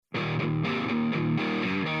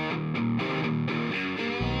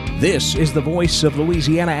This is the Voice of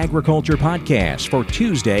Louisiana Agriculture podcast for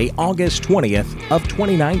Tuesday, August 20th of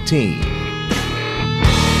 2019.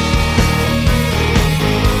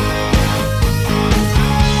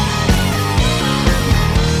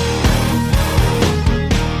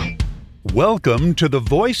 Welcome to the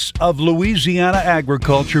Voice of Louisiana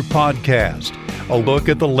Agriculture podcast, a look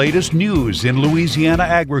at the latest news in Louisiana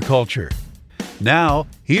agriculture. Now,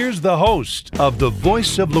 here's the host of the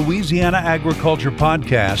Voice of Louisiana Agriculture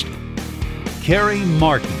podcast, Carrie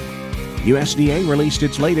Martin. USDA released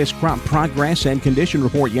its latest crop progress and condition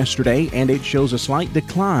report yesterday, and it shows a slight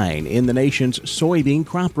decline in the nation's soybean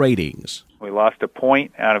crop ratings. We lost a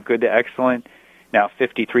point out of good to excellent, now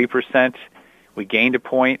 53%. We gained a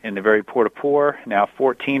point in the very poor to poor, now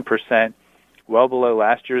 14%, well below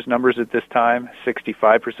last year's numbers at this time,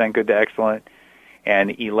 65% good to excellent,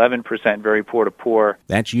 and 11% very poor to poor.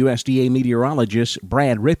 That's USDA meteorologist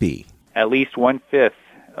Brad Rippey. At least one-fifth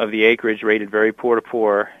of the acreage rated very poor to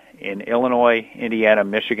poor in Illinois, Indiana,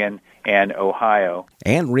 Michigan, and Ohio.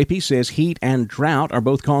 And Rippey says heat and drought are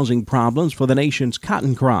both causing problems for the nation's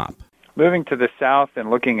cotton crop. Moving to the south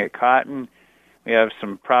and looking at cotton, we have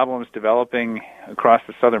some problems developing across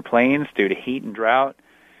the southern plains due to heat and drought.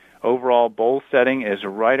 Overall boll setting is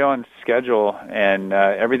right on schedule, and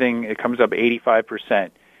everything, it comes up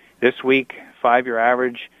 85%. This week, 5-year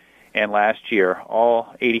average, and last year,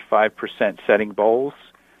 all 85% setting bolls.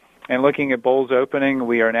 And looking at bolls opening,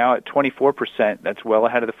 we are now at 24%. That's well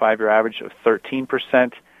ahead of the 5-year average of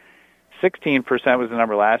 13%. 16% was the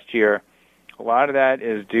number last year. A lot of that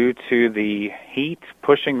is due to the heat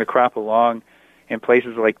pushing the crop along in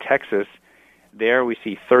places like Texas. There we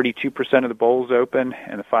see 32% of the bolls open,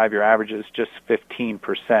 and the 5-year average is just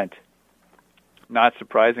 15%. Not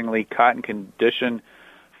surprisingly, cotton condition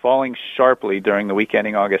falling sharply during the week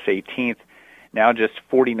ending August 18th. Now just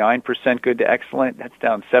 49% good to excellent. That's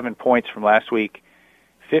down 7 points from last week.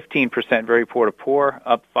 15% very poor to poor,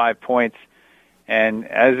 up 5 points. And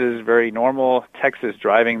as is very normal, Texas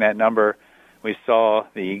driving that number. We saw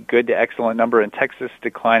the good to excellent number in Texas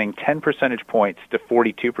declining 10 percentage points to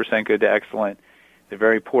 42% good to excellent. The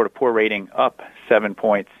very poor to poor rating up 7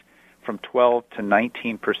 points from 12 to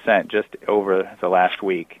 19% just over the last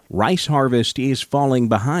week. Rice harvest is falling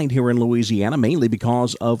behind here in Louisiana, mainly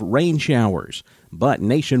because of rain showers. But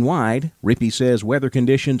nationwide, Rippey says weather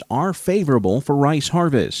conditions are favorable for rice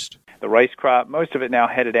harvest. The rice crop, most of it now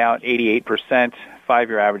headed out 88%,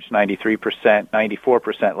 5-year average 93%,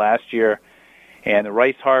 94% last year. And the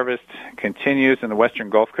rice harvest continues in the western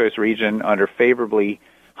Gulf Coast region under favorably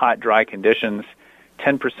hot, dry conditions.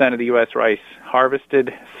 10% of the U.S. rice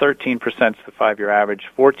harvested, 13% is the 5-year average,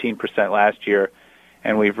 14% last year,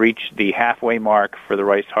 and we've reached the halfway mark for the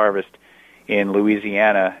rice harvest in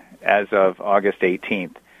Louisiana as of August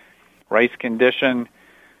 18th. Rice condition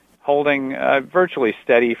holding virtually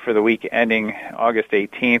steady for the week ending August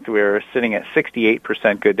 18th. We're sitting at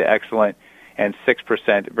 68% good to excellent and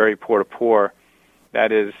 6% very poor to poor.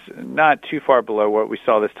 That is not too far below what we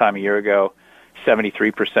saw this time a year ago,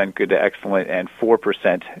 73% good to excellent and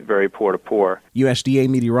 4% very poor to poor. USDA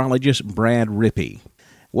meteorologist Brad Rippey.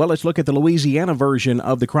 Well, let's look at the Louisiana version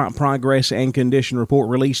of the crop progress and condition report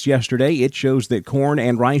released yesterday. It shows that corn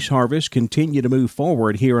and rice harvest continue to move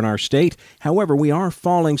forward here in our state. However, we are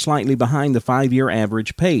falling slightly behind the 5-year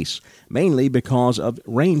average pace, mainly because of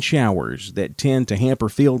rain showers that tend to hamper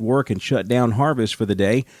field work and shut down harvest for the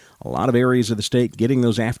day. A lot of areas of the state getting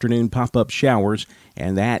those afternoon pop-up showers,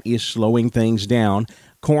 and that is slowing things down.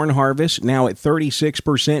 Corn harvest now at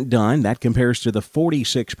 36% done. That compares to the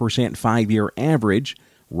 46% 5-year average.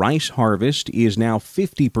 Rice harvest is now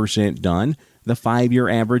 50% done. The 5-year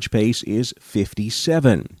average pace is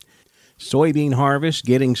 57. Soybean harvest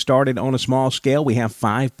getting started on a small scale. We have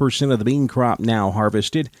 5% of the bean crop now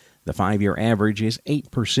harvested. The 5-year average is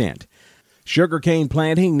 8%. Sugarcane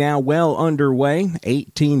planting now well underway.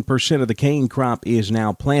 18% of the cane crop is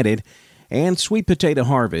now planted. And sweet potato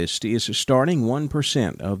harvest is starting.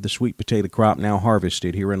 1% of the sweet potato crop now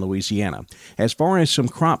harvested here in Louisiana. As far as some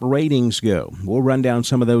crop ratings go, we'll run down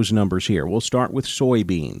some of those numbers here. We'll start with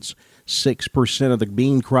soybeans. 6% of the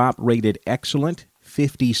bean crop rated excellent,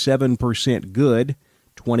 57% good,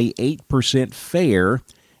 28% fair,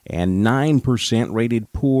 and 9%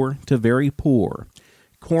 rated poor to very poor.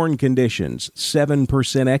 Corn conditions,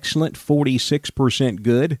 7% excellent, 46%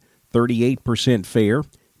 good, 38% fair,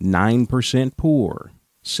 9% poor.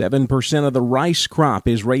 7% of the rice crop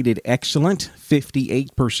is rated excellent,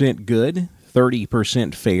 58% good,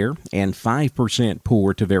 30% fair, and 5%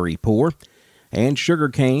 poor to very poor. And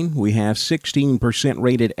sugarcane, we have 16%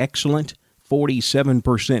 rated excellent,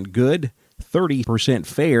 47% good, 30%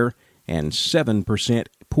 fair, and 7%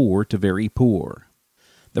 poor to very poor.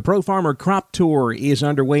 The Pro Farmer Crop Tour is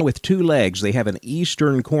underway with two legs. They have an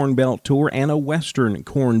Eastern Corn Belt Tour and a Western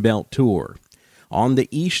Corn Belt Tour. On the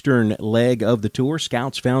eastern leg of the tour,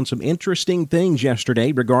 scouts found some interesting things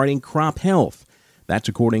yesterday regarding crop health. That's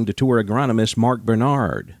according to tour agronomist Mark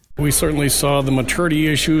Bernard. We certainly saw the maturity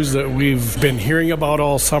issues that we've been hearing about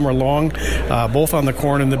all summer long, both on the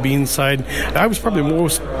corn and the bean side. I was probably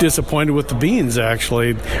most disappointed with the beans,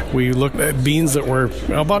 actually. We looked at beans that were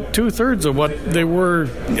about two-thirds of what they were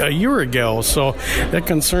a year ago, so that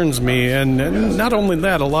concerns me. And not only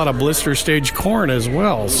that, a lot of blister stage corn as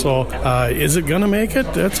well. So is it going to make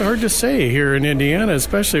it? That's hard to say here in Indiana,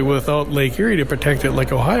 especially without Lake Erie to protect it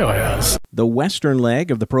like Ohio has. The western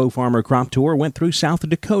leg of the Pro Farmer Crop Tour went through South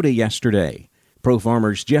Dakota yesterday. Pro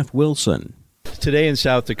Farmer's Jeff Wilson. Today in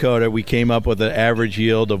South Dakota, we came up with an average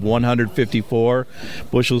yield of 154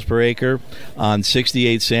 bushels per acre on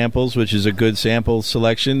 68 samples, which is a good sample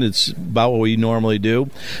selection. It's about what we normally do.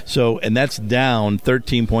 So, and that's down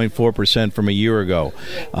 13.4% from a year ago.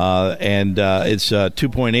 It's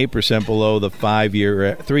 2.8% below the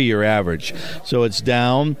 3-year average. So it's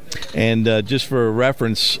down. And just for a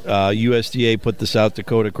reference, USDA put the South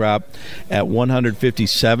Dakota crop at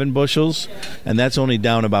 157 bushels, and that's only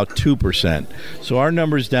down about 2%. So our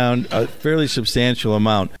number's down a fairly substantial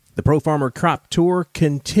amount. The Pro Farmer Crop Tour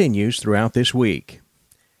continues throughout this week.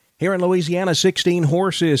 Here in Louisiana, 16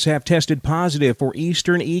 horses have tested positive for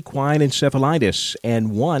Eastern equine encephalitis,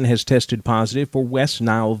 and one has tested positive for West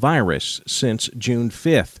Nile virus since June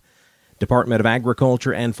 5th. Department of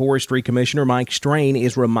Agriculture and Forestry Commissioner Mike Strain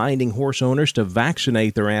is reminding horse owners to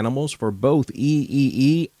vaccinate their animals for both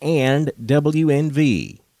EEE and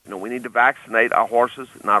WNV. We need to vaccinate our horses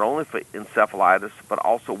not only for encephalitis, but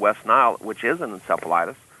also West Nile, which is an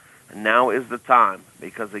encephalitis. And now is the time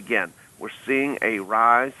because, again, we're seeing a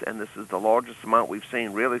rise, and this is the largest amount we've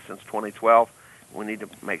seen really since 2012. We need to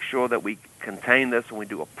make sure that we contain this and we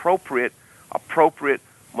do appropriate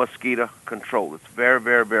mosquito control. It's very,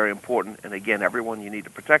 very, very important. And, again, everyone, you need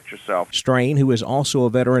to protect yourself. Strain, who is also a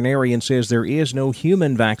veterinarian, says there is no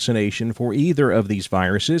human vaccination for either of these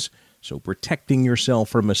viruses. So protecting yourself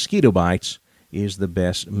from mosquito bites is the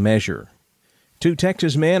best measure. 2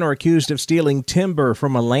 Texas men are accused of stealing timber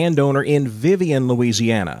from a landowner in Vivian,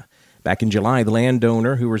 Louisiana. Back in July, the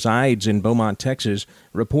landowner, who resides in Beaumont, Texas,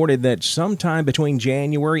 reported that sometime between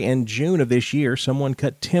January and June of this year, someone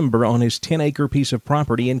cut timber on his 10-acre piece of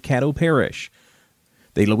property in Caddo Parish.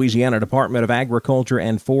 The Louisiana Department of Agriculture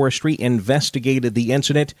and Forestry investigated the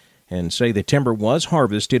incident and say the timber was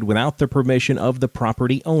harvested without the permission of the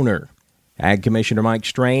property owner. Ag Commissioner Mike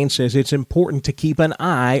Strain says it's important to keep an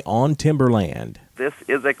eye on timberland. This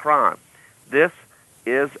is a crime. This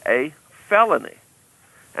is a felony.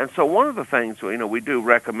 And so one of the things we do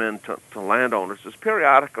recommend to landowners is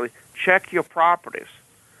periodically check your properties.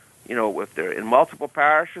 If they're in multiple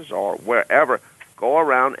parishes or wherever, go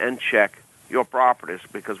around and check your properties,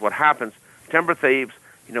 because what happens, timber thieves,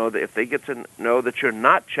 if they get to know that you're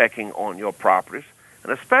not checking on your properties,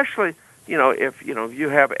 and especially, if you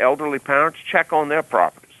have elderly parents, check on their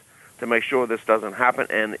properties to make sure this doesn't happen.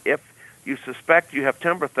 And if you suspect you have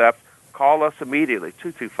timber theft, call us immediately,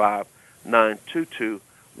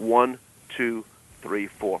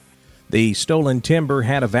 225-922-1234. The stolen timber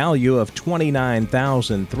had a value of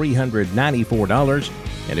 $29,394,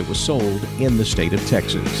 and it was sold in the state of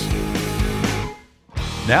Texas.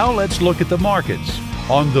 Now let's look at the markets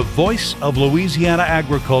on the Voice of Louisiana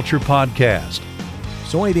Agriculture podcast.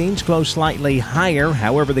 Soybeans close slightly higher.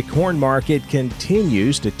 However, the corn market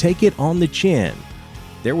continues to take it on the chin.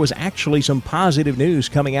 There was actually some positive news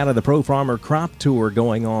coming out of the Pro Farmer Crop Tour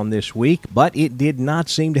going on this week, but it did not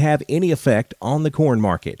seem to have any effect on the corn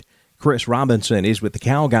market. Chris Robinson is with the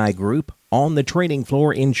Cow Guy Group on the trading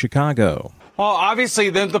floor in Chicago. Well, obviously,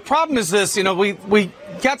 the problem is this. We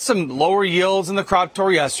got some lower yields in the crop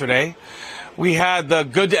tour yesterday. We had the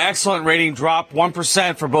good to excellent rating drop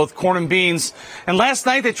 1% for both corn and beans. And last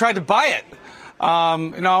night they tried to buy it. I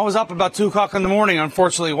was up about 2 o'clock in the morning,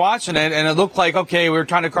 unfortunately, watching it. And it looked like, okay, we were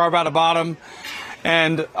trying to carve out a bottom.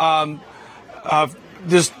 And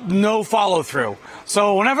there's no follow through.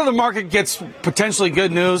 So whenever the market gets potentially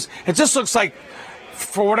good news, it just looks like,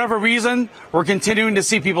 for whatever reason, we're continuing to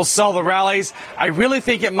see people sell the rallies. I really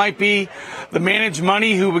think it might be the managed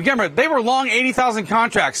money who, remember, they were long 80,000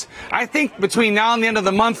 contracts. I think between now and the end of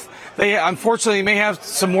the month, they unfortunately may have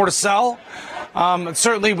some more to sell.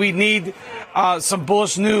 Certainly we need some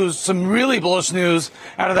bullish news, some really bullish news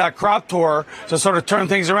out of that crop tour to sort of turn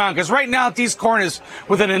things around. Because right now, East corn is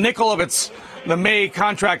within a nickel of the May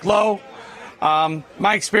contract low.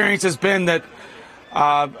 My experience has been that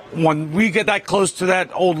When we get that close to that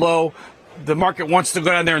old low, the market wants to go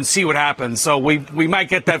down there and see what happens. So we might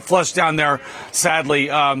get that flush down there, sadly,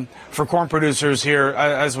 for corn producers here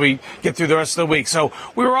as we get through the rest of the week. So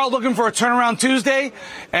we were all looking for a turnaround Tuesday,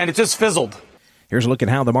 and it just fizzled. Here's a look at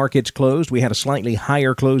how the markets closed. We had a slightly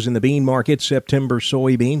higher close in the bean market. September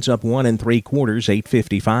soybeans up 1 3/4,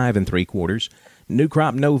 8.55 3/4. New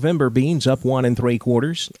crop November beans up 1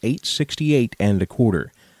 3/4, 8.68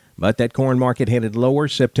 1/4. But that corn market headed lower.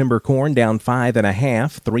 September corn down 5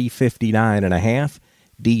 1/2, 3.59 1/2.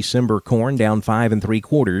 December corn down 5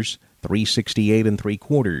 3/4, 3.68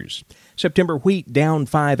 3/4. September wheat down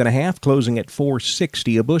 5 1/2, closing at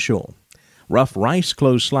 4.60 a bushel. Rough rice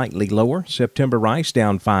closed slightly lower. September rice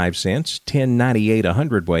down 5 cents, 10.98 a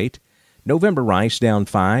hundredweight. November rice down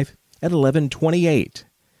 5 at 11.28.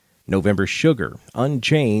 November sugar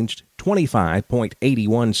unchanged,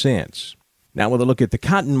 25.81 cents. Now with a look at the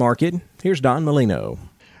cotton market, here's Don Molino.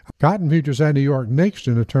 Cotton futures at New York mixed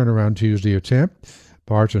in a turnaround Tuesday attempt.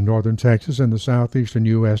 Parts of northern Texas and the southeastern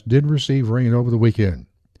U.S. did receive rain over the weekend.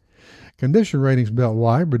 Condition ratings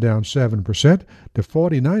belt-wide were down 7% to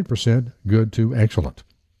 49%, good to excellent.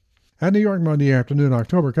 At New York Monday afternoon,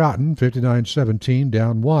 October cotton, 59.17,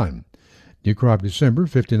 down 1. New crop December,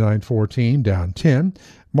 59.14, down 10.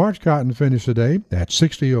 March cotton finished today at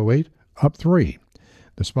 60.08, up 3.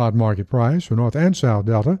 The spot market price for North and South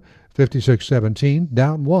Delta, 56.17,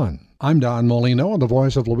 down 1. I'm Don Molino on the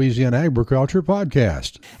Voice of Louisiana Agriculture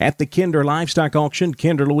podcast. At the Kinder Livestock Auction,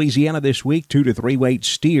 Kinder, Louisiana this week, 2 to 3 weight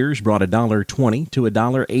steers brought $1.20 to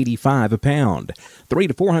 $1.85 a pound. 3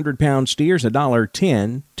 to 400 pound steers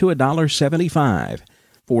 $1.10 to $1.75.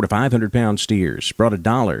 4 to 500 pound steers brought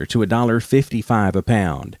 $1 to $1.55 a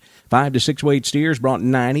pound. 5 to 6 weight steers brought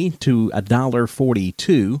 $90 to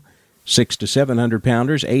 $1.42. 6 to 700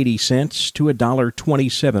 pounders 80 cents to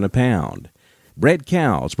 $1.27 a pound. Bred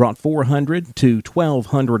cows brought $400 to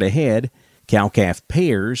 $1,200 a head. Cow-calf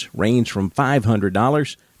pairs range from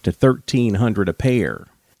 $500 to $1,300 a pair.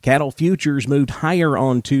 Cattle futures moved higher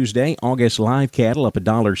on Tuesday. August live cattle up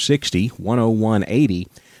 $1.60, 101.80.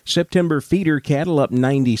 September feeder cattle up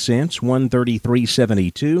 90 cents,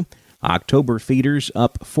 133.72. October feeders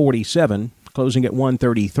up 47, closing at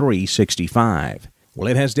 133.65. Well,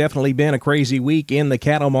 it has definitely been a crazy week in the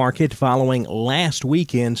cattle market following last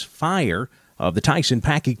weekend's fire of the Tyson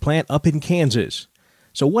packing plant up in Kansas.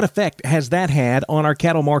 So what effect has that had on our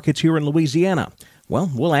cattle markets here in Louisiana? Well,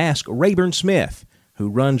 we'll ask Rayburn Smith, who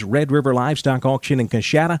runs Red River Livestock Auction in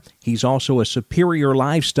Coushatta. He's also a Superior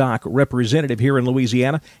Livestock representative here in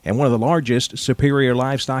Louisiana and one of the largest Superior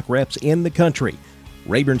Livestock reps in the country.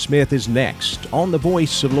 Rayburn Smith is next on the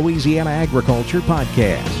Voice of Louisiana Agriculture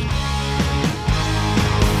podcast.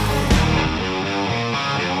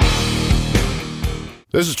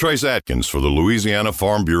 This is Trace Atkins for the Louisiana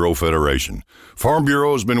Farm Bureau Federation. Farm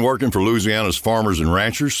Bureau has been working for Louisiana's farmers and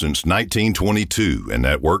ranchers since 1922, and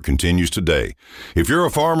that work continues today. If you're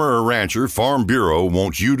a farmer or rancher, Farm Bureau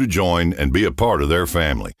wants you to join and be a part of their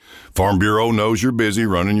family. Farm Bureau knows you're busy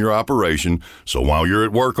running your operation, so while you're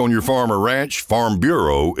at work on your farm or ranch, Farm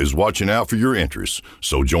Bureau is watching out for your interests.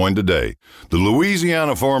 So join today. The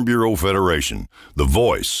Louisiana Farm Bureau Federation, the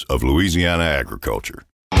voice of Louisiana agriculture.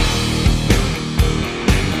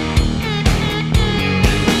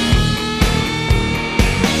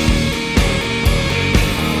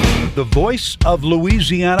 The Voice of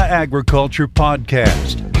Louisiana Agriculture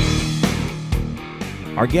podcast.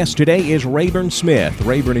 Our guest today is Rayburn Smith.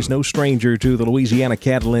 Rayburn is no stranger to the Louisiana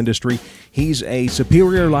cattle industry. He's a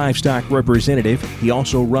Superior Livestock representative. He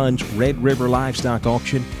also runs Red River Livestock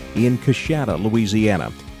Auction in Coushatta, Louisiana.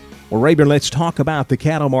 Well, Rayburn, let's talk about the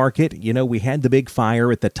cattle market. You know, we had the big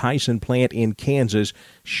fire at the Tyson plant in Kansas,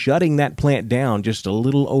 shutting that plant down just a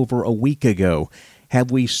little over a week ago. Have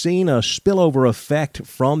we seen a spillover effect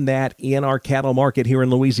from that in our cattle market here in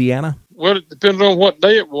Louisiana? Well, it depends on what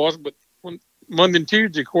day it was, but when Monday and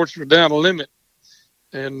Tuesday, of course, were down a limit,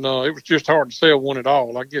 and it was just hard to sell one at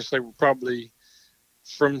all. I guess they were probably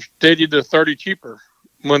from steady to 30 cheaper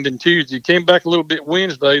Monday and Tuesday. Came back a little bit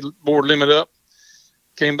Wednesday, board limit up,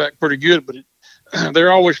 came back pretty good, but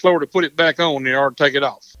they're always slower to put it back on than they are to take it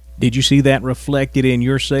off. Did you see that reflected in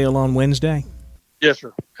your sale on Wednesday? Yes,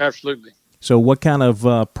 sir, absolutely. So what kind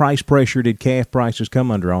of price pressure did calf prices come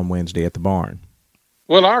under on Wednesday at the barn?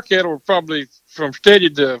 Well, our cattle were probably from steady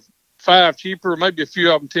to 5 cheaper, maybe a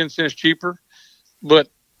few of them 10 cents cheaper, but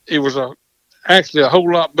it was actually a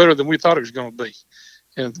whole lot better than we thought it was going to be.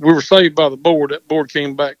 And we were saved by the board. That board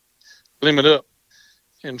came back limit up,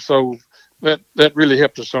 and so that really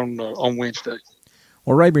helped us on Wednesday.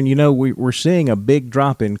 Well, Rayburn, we're seeing a big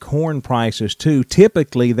drop in corn prices, too.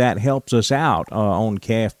 Typically, that helps us out on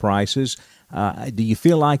calf prices. Do you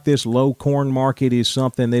feel like this low corn market is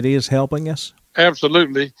something that is helping us?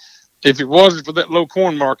 Absolutely. If it wasn't for that low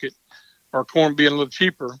corn market, or corn being a little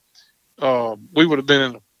cheaper, we would have been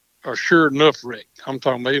in a sure enough wreck. I'm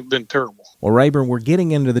talking about it would have been terrible. Well, Rayburn, we're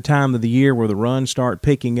getting into the time of the year where the runs start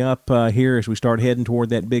picking up here as we start heading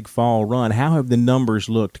toward that big fall run. How have the numbers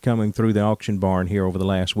looked coming through the auction barn here over the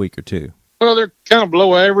last week or two? Well, they're kind of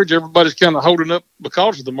below average. Everybody's kind of holding up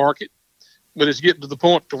because of the market, but it's getting to the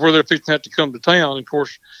point to where they're fixing to have to come to town. And of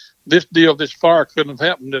course, this fire couldn't have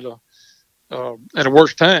happened at a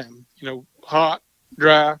worse time. Hot,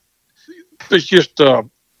 dry. It's just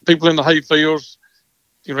people in the hay fields.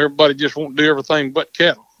 Everybody just won't do everything but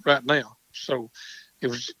cattle right now. So it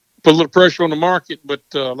was put a little pressure on the market, but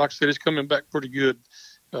like I said, it's coming back pretty good.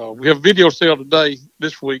 We have a video sale today,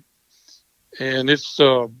 this week, and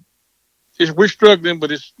we're struggling,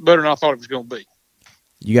 but it's better than I thought it was going to be.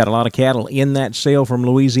 You got a lot of cattle in that sale from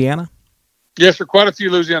Louisiana? Yes, there are quite a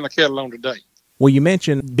few Louisiana cattle on today. Well, you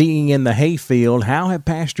mentioned being in the hay field. How have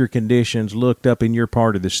pasture conditions looked up in your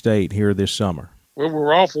part of the state here this summer? Well, we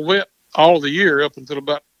were awful wet all of the year up until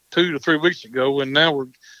about 2 to 3 weeks ago, and now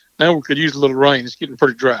we could use a little rain. It's getting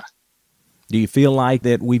pretty dry. Do you feel like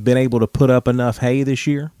that we've been able to put up enough hay this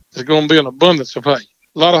year? There's going to be an abundance of hay.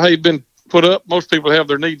 A lot of hay been put up. Most people have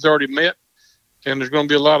their needs already met, and there's going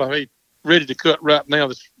to be a lot of hay ready to cut right now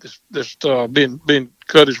that's being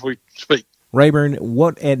cut as we speak. Rayburn,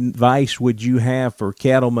 what advice would you have for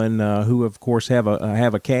cattlemen who, of course, have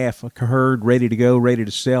a calf herd ready to go, ready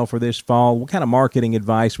to sell for this fall? What kind of marketing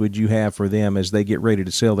advice would you have for them as they get ready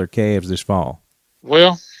to sell their calves this fall?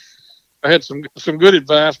 Well, I had some good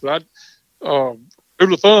advice, but rule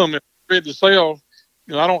of thumb, if you're ready to sell,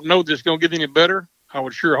 I don't know that it's going to get any better. I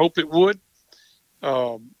would sure hope it would.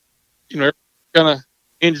 Kind of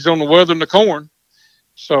hinges on the weather and the corn.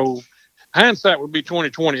 So hindsight would be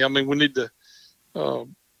 20/20. I mean, we need to.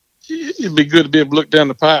 It'd be good to be able to look down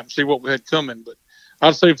the pipe and see what we had coming. But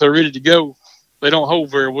I'd say if they're ready to go, they don't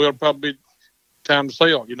hold very well. It'd probably be time to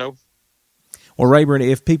sell. Well, Rayburn,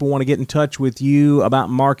 if people want to get in touch with you about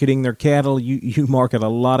marketing their cattle, you market a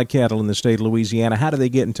lot of cattle in the state of Louisiana. How do they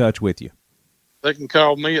get in touch with you? They can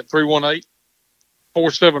call me at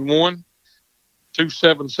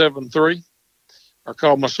 318-471-2773, or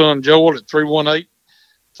call my son Joel at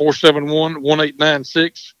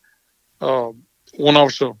 318-471-1896. One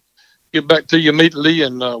also get back to you immediately,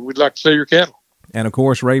 and we'd like to sell your cattle. And, of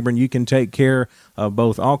course, Rayburn, you can take care of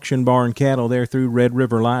both auction barn cattle there through Red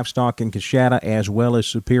River Livestock in Coushatta, as well as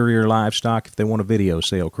Superior Livestock if they want a video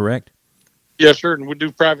sale, correct? Yes, sir, and we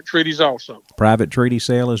do private treaties also. Private treaty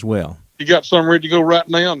sale as well. You got some ready to go right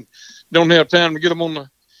now and don't have time to get them on the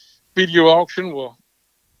video auction, well,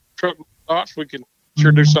 truck lots, we can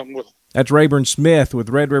sure do something with them. That's Rayburn Smith with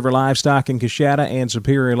Red River Livestock in Coushatta and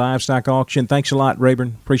Superior Livestock Auction. Thanks a lot,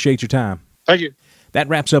 Rayburn. Appreciate your time. Thank you. That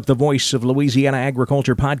wraps up the Voice of Louisiana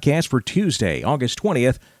Agriculture podcast for Tuesday, August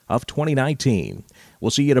 20th of 2019.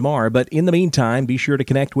 We'll see you tomorrow, but in the meantime, be sure to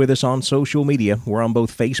connect with us on social media. We're on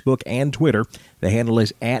both Facebook and Twitter. The handle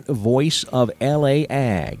is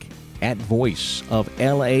 @VoiceOfLAAg,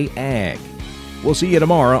 @VoiceOfLAAg. We'll see you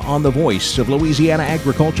tomorrow on the Voice of Louisiana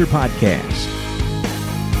Agriculture podcast.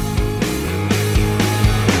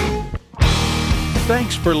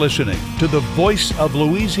 Thanks for listening to the Voice of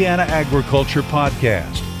Louisiana Agriculture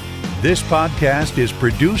podcast. This podcast is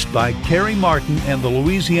produced by Kerry Martin and the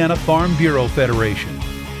Louisiana Farm Bureau Federation.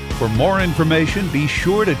 For more information, be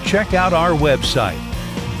sure to check out our website,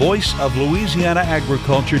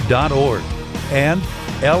 voiceoflouisianaagriculture.org and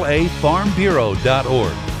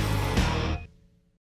lafarmbureau.org.